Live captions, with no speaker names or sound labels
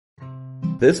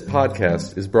This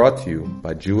podcast is brought to you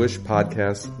by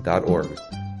JewishPodcasts.org.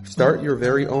 Start your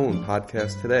very own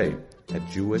podcast today at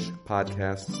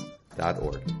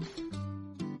JewishPodcasts.org.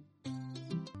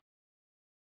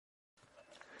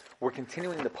 We're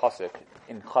continuing the pasuk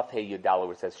in Chaf Hey Yudala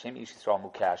where it says Shem Ish Yisrael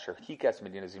Mukah Asher Hikas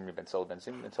Medina Zimri Ben Solo. Ben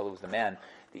Zimri Ben Solo was the man,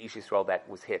 the Ish Yisrael that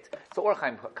was hit. So Or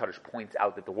Chaim Kadosh points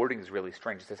out that the wording is really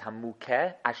strange. It says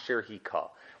Hamukeh Asher Hika.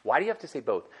 Why do you have to say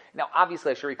both? Now,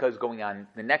 obviously, Asher Hika is going on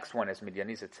the next one as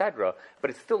Midyanis, etc.,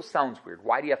 but it still sounds weird.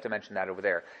 Why do you have to mention that over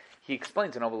there? He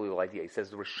explains an unbelievable idea. He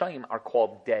says the Rishayim are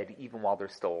called dead even while they're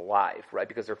still alive, right?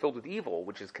 Because they're filled with evil,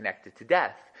 which is connected to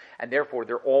death, and therefore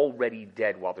they're already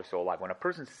dead while they're still alive. When a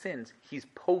person sins, he's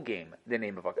pogame the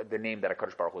name that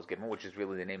HaKadosh Baruch Hu has given, which is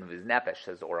really the name of his nefesh,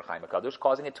 says the Or Chaim HaKadosh,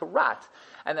 causing it to rot,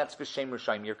 and that's B'Shem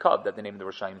Rishayim Yirkav, that the name of the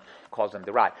Rishayim caused them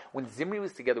to rot. When Zimri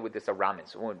was together with this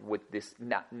Aramis, with this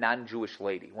non-Jewish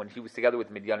lady, when he was together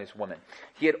with Midyanis woman,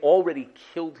 he had already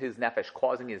killed his nefesh,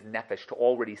 causing his nefesh to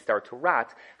already start to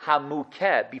rot.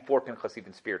 Hamukeh, before Pinchas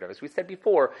even speared him. As we said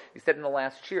before, we said in the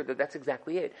last year that that's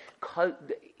exactly it.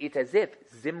 It's as if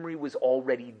Zimri was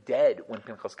already dead when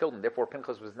Pinchas killed him. Therefore,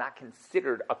 Pinchas was not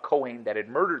considered a Kohen that had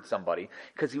murdered somebody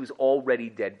because he was already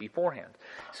dead beforehand.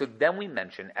 So then we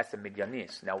mention Esa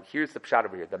Midyanis. Now, here's the pshat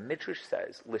over here. The Midrash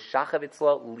says,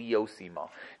 L'shachavitzla liosima.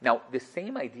 Now, the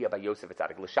same idea by Yosef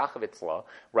Atzadik, L'shachavitzla,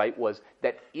 right, was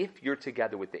that if you're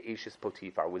together with the Ashes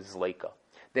Potiphar, with Zleika,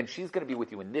 then she's going to be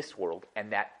with you in this world,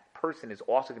 and that person is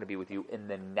also going to be with you in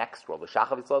the next world.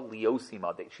 L'shachavitzla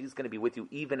liosima, that she's going to be with you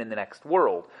even in the next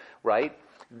world, right?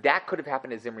 That could have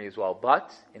happened to Zimri as well,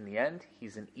 but in the end,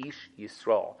 he's an Ish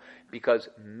Yisrael, because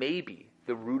maybe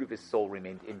the root of his soul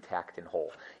remained intact and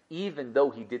whole. Even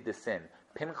though he did the sin,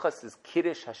 Pinchas's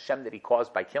Kiddush Hashem that he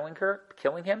caused by killing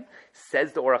him,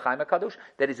 says the Or Chaim HaKadosh,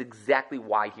 that is exactly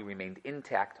why he remained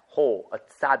intact, whole, a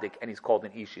tzaddik, and he's called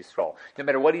an Ish Yisrael. No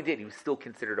matter what he did, he was still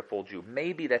considered a full Jew.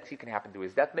 Maybe that can happen to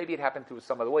his death, maybe it happened to him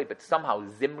some other way, but somehow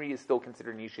Zimri is still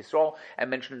considered an Ish Yisrael, and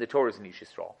mentioned in the Torah as an Ish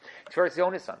Yisrael. Tiferes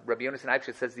Yonasan, Rabbi Yonasan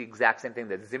Eibshet says the exact same thing,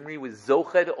 that Zimri was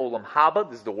Zoched Olam Haba,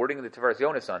 this is the wording of the Tiferes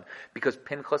Yonasan, because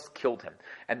Pinchas killed him.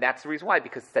 And that's the reason why,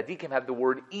 because tzaddikim have the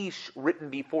word Ish written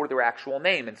before their actual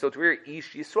name, and so it's weird,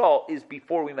 Ish Yisrael is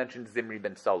before we mentioned Zimri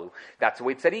ben Salu. That's the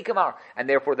way tzaddikim are, and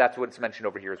therefore that's what it's mentioned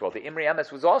over here as well. The Imri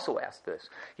Emes was also asked this.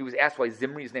 He was asked why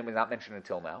Zimri's name was not mentioned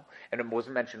until now, and it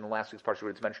wasn't mentioned in last week's parsha, but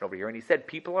it's mentioned over here, and he said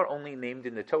people are only named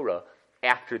in the Torah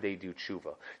after they do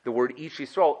tshuva. The word Ish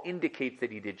Yisrael indicates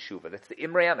that he did tshuva. That's the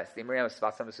Imre Emes. The Imre Emes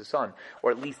Sfas Emes' son, or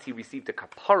at least he received a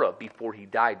kapara before he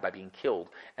died by being killed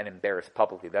and embarrassed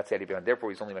publicly. That's the idea behind.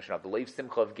 Therefore, he's only mentioned out. The Leiv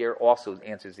Simcha of Ger also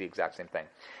answers the exact same thing.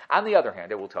 On the other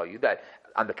hand, I will tell you that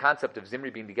on the concept of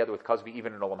Zimri being together with Cosby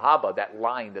even in Olam Haba, that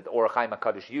line that the Or Chaim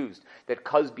HaKadosh used, that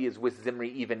Cosby is with Zimri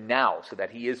even now, so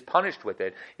that he is punished with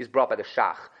it, is brought by the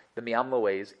Shach, the Mi'am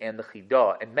Loez, and the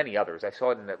Chidah, and many others. I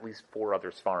saw it in at least 4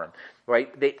 others Sfarim.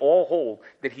 Right? They all hold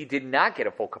that he did not get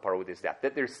a full kapara with his death,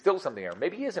 that there's still something there.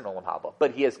 Maybe he is in Olam Haba,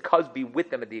 but he has Cosby with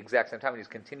them at the exact same time, and he's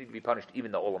continued to be punished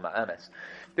even though Olam Ha'emes.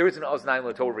 There is an Oznaim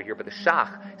Lato over here, but the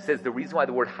Shach says the reason why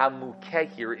the word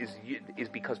Hamukeh here is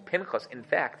because Pinchas, in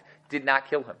fact, did not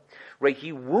kill him. Right?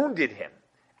 He wounded him.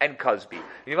 And Cosby.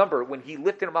 You remember, when he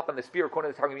lifted him up on the spear,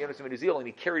 according to the Targum Yonasan ben Uziel, and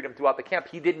he carried him throughout the camp,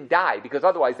 he didn't die, because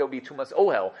otherwise there would be Tumas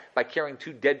Ohel, by carrying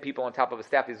 2 dead people on top of a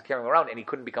staff he was carrying around, and he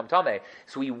couldn't become Tameh.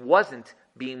 So he wasn't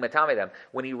being Matame them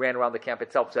when he ran around the camp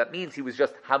itself. So that means he was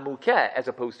just Hamukeh, as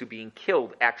opposed to being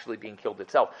killed, actually being killed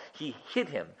itself. He hit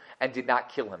him and did not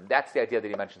kill him. That's the idea that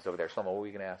he mentions over there. Shlomo, what were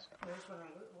you going to ask? I was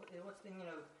wondering, what's the meaning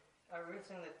of, we're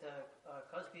saying that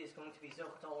Cosby is going to be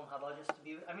Zoch Olam Haba, just to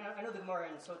be, I mean, I know the Gemara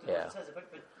and so says it, but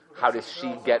how does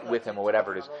she get with him or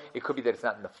whatever it is? It could be that it's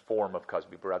not in the form of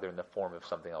Cosby, but rather in the form of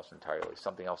something else entirely,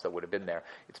 something else that would have been there.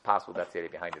 It's possible that's the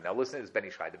idea behind it. Now listen to this Ben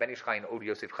Ish Chai. The Ben Ish Chai in Od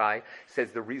Yosef Chai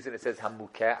says the reason it says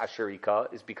Hamukeh Asher Ika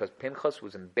is because Pinchas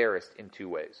was embarrassed in 2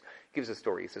 ways. He gives a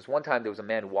story. He says one time there was a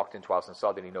man who walked into a house and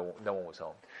saw that no one was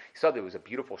home. He saw there was a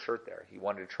beautiful shirt there. He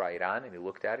wanted to try it on, and he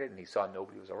looked at it, and he saw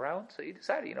nobody was around, so he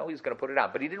decided, he was going to put it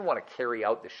on. But he didn't want to carry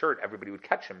out the shirt. Everybody would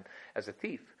catch him as a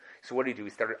thief. So what did he do? He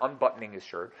started unbuttoning his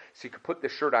shirt so he could put the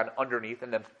shirt on underneath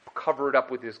and then cover it up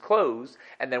with his clothes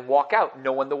and then walk out.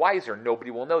 No one the wiser.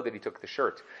 Nobody will know that he took the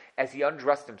shirt. As he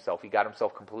undressed himself, he got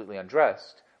himself completely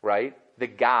undressed, right? The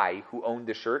guy who owned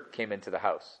the shirt came into the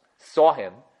house, saw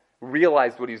him,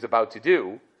 realized what he was about to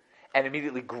do, and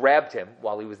immediately grabbed him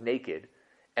while he was naked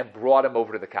and brought him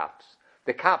over to the cops.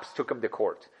 The cops took him to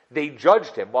court. They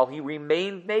judged him while he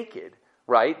remained naked,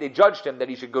 right? They judged him that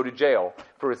he should go to jail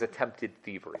for his attempted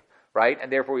thievery. right?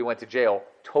 And therefore he went to jail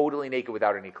totally naked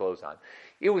without any clothes on.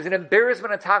 It was an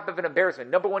embarrassment on top of an embarrassment.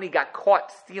 Number one, he got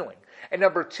caught stealing. And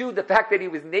number two, the fact that he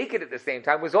was naked at the same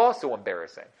time was also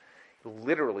embarrassing.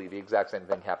 Literally the exact same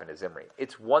thing happened to Zimri.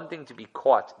 It's one thing to be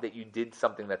caught that you did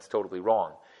something that's totally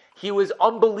wrong. He was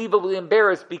unbelievably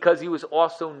embarrassed because he was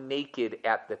also naked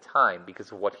at the time because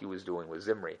of what he was doing with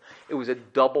Zimri. It was a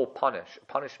double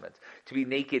punishment to be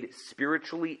naked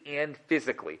spiritually and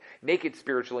physically. Naked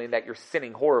spiritually in that you're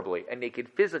sinning horribly, and naked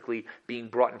physically being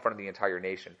brought in front of the entire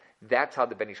nation. That's how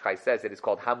the Ben Ish Chai says it. It's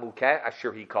called Hamukeh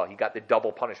Asher Hikal. He got the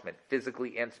double punishment,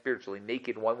 physically and spiritually,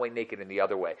 naked one way, naked in the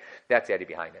other way. That's the idea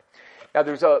behind it. Now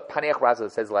there's a Paneach Raza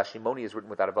that says Lashimoni is written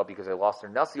without a vav because they lost their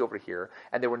nasi over here,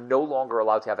 and they were no longer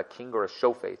allowed to have a king or a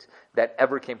shofet that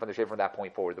ever came from the shofet from that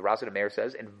point forward. The Raza de Meir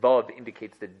says, and vav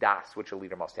indicates the das which a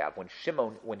leader must have. When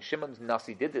Shimon's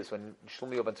nasi did this, when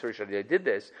Shlomo ben Tzuri did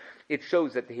this, it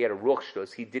shows that he had a ruach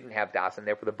shtus. He didn't have das, and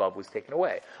therefore the vav was taken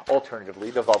away. Alternatively,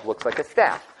 the vav looks like a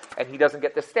staff, and he doesn't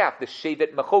get the staff. The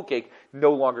shevet mechokek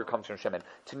no longer comes from Shimon.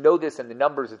 To know this in the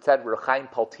numbers, it said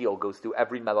Rechaim Paltiel goes through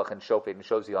every melech and shofet and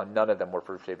shows you how none of them were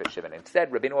from Shevet Shimon.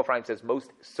 Instead, Rabbeinu Ephraim says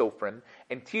most sofrim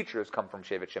and teachers come from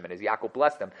Shevet Shimon. As Yaakov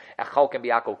blessed them, Echal can be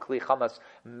Yaakov Kli Chamas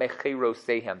Mechero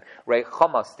Sehem. Right?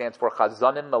 Chamas stands for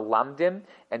Chazanim Melamdim,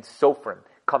 and sofrim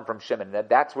come from Shimon. And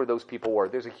that's where those people were.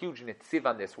 There's a huge nitziv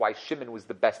on this, why Shimon was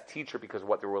the best teacher because of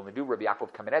what they were willing to do. Rabbi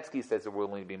Yaakov Kamenetsky says they were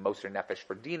willing to be Moser Nefesh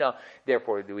for Dina,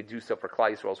 therefore they would do so for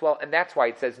Klal Yisrael as well. And that's why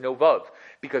it says no vav,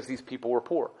 because these people were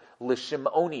poor. Lishim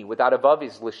Oni, without a vav,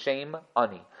 is Lishem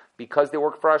Ani. Because they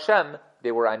worked for Hashem,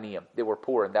 they were aniyim. They were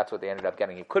poor, and that's what they ended up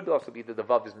getting. It could also be that the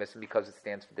vav is missing because it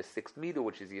stands for the sixth midah,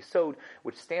 which is yesod,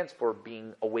 which stands for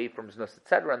being away from znus,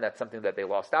 etc., and that's something that they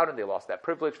lost out, and they lost that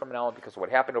privilege from now on because of what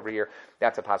happened over here.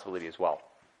 That's a possibility as well.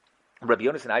 Rabbi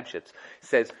Yonasan Eibshitz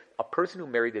says a person who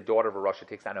married the daughter of a Rasha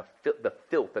takes on the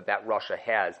filth that Rasha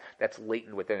has that's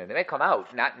latent within it. They may come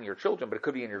out, not in your children, but it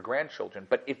could be in your grandchildren.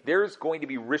 But if there's going to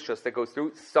be rishus that goes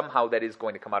through, somehow that is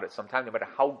going to come out at some time, no matter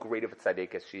how great of a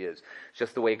tzaddikas she is. It's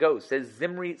just the way it goes. Says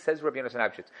Rabbi Yonasan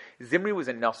Eibshitz, Zimri was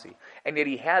a nasi, and yet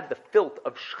he had the filth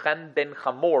of Shechem ben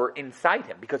Chamor inside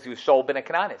him because he was Shaul ben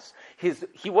Aknanis.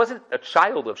 He wasn't a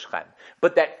child of Shechem,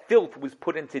 but that filth was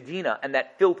put into Dinah, and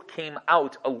that filth came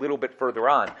out a little bit further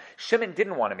on. Shimon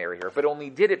didn't want to marry her, but only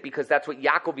did it because that's what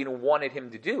Yaakov wanted him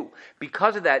to do.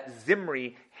 Because of that,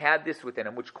 Zimri had this within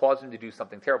him, which caused him to do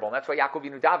something terrible. And that's why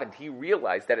Yaakov davened. He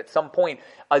realized that at some point,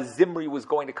 a Zimri was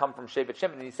going to come from Shevet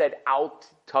Shimon, and he said, Out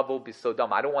tavo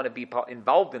bisodam. I don't want to be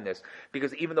involved in this,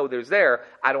 because even though there's there,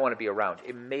 I don't want to be around.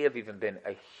 It may have even been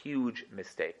a huge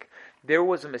mistake. There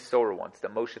was a Mesorah once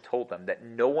that Moshe told them that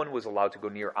no one was allowed to go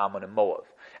near Ammon and Moab,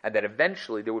 and that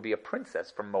eventually there would be a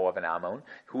princess from Moab and Ammon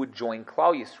who would join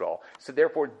Klal Yisrael. So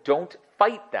therefore, don't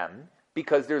fight them,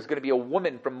 because there's going to be a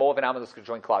woman from Moab and Ammon that's going to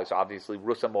join Klal Yisrael. Obviously,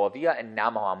 Rusa Moavia and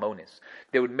Nama Ammonis.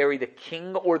 They would marry the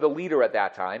king or the leader at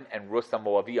that time, and Rusa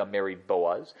Moavia married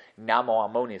Boaz. Nama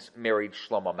Ammonis married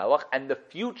Shlomo Melech, and the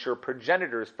future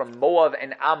progenitors from Moab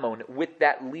and Ammon with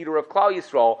that leader of Klal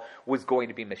Yisrael was going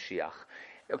to be Mashiach.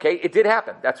 Okay, it did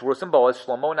happen. That's Rus and Boaz,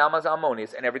 Shlomo, Nama,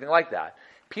 Ammonis, and everything like that.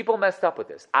 People messed up with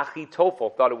this.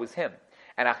 Achitophel thought it was him.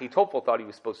 And Achitophel thought he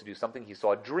was supposed to do something. He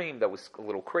saw a dream that was a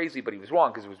little crazy, but he was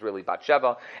wrong because it was really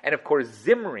Bathsheba. And of course,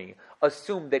 Zimri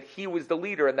assumed that he was the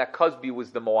leader and that Cosby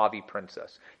was the Moabi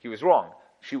princess. He was wrong.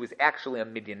 She was actually a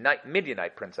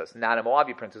Midianite princess, not a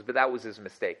Moabi princess, but that was his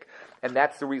mistake. And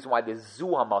that's the reason why the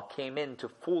Zuhama came in to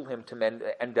fool him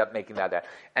to end up making that.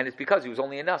 And it's because he was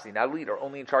only a Nasi, not a leader,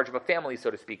 only in charge of a family,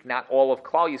 so to speak, not all of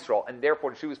Klal Yisrael, and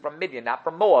therefore she was from Midian, not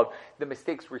from Moab. The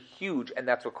mistakes were huge, and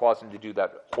that's what caused him to do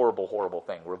that horrible, horrible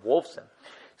thing. Rav Wolfson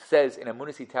says in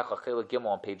Amunas Itecha Chela Gimel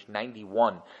on page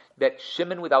 91 that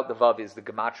Shimon without the Vav is the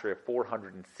Gematria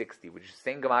 460, which is the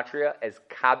same Gematria as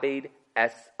Kabed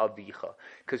Es Avicha,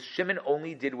 because Shimon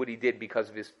only did what he did because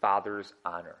of his father's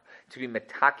honor, to be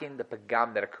metakin the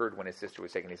pagam that occurred when his sister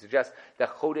was taken. He suggests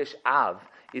that Chodesh Av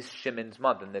is Shimon's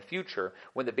month. In the future,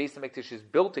 when the Beis HaMikdash is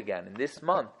built again, in this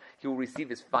month, he will receive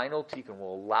his final tikkun,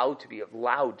 will allowed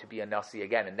to be a Nasi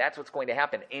again, and that's what's going to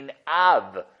happen in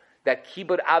Av. That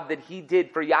Kibud Av that he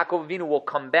did for Yaakov Avinu will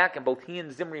come back, and both he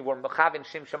and Zimri were Mechav and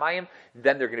Shem Shemayim.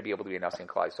 Then they're going to be able to be a Nasi and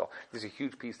Klal Yisrael. There's a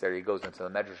huge piece there. He goes into the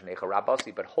Medrash and Eicha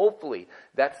Rabasi, but hopefully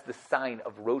that's the sign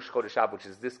of Rosh Chodesh Av, which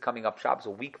is this coming up Shabbos,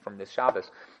 a week from this Shabbos,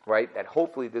 right? That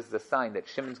hopefully this is a sign that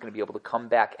Shimon's going to be able to come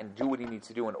back and do what he needs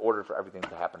to do in order for everything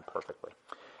to happen perfectly.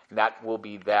 And that will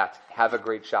be that. Have a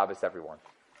great Shabbos, everyone.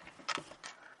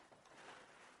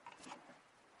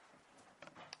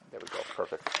 There we go.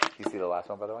 Perfect. You see the last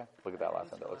one, by the way? Look at that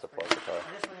last one. That looks a plus. I'm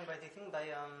just wondering by the thing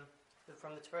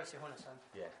from the Tveras Yehonasan.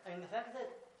 Yeah. I mean, the fact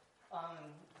that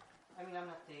I mean, I'm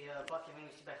not the Baki. I mean,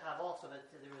 you see by Chav also that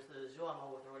there was the Zohar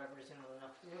or whatever. I'm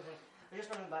just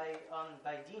wondering by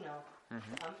Dino,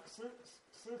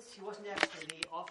 since he wasn't actually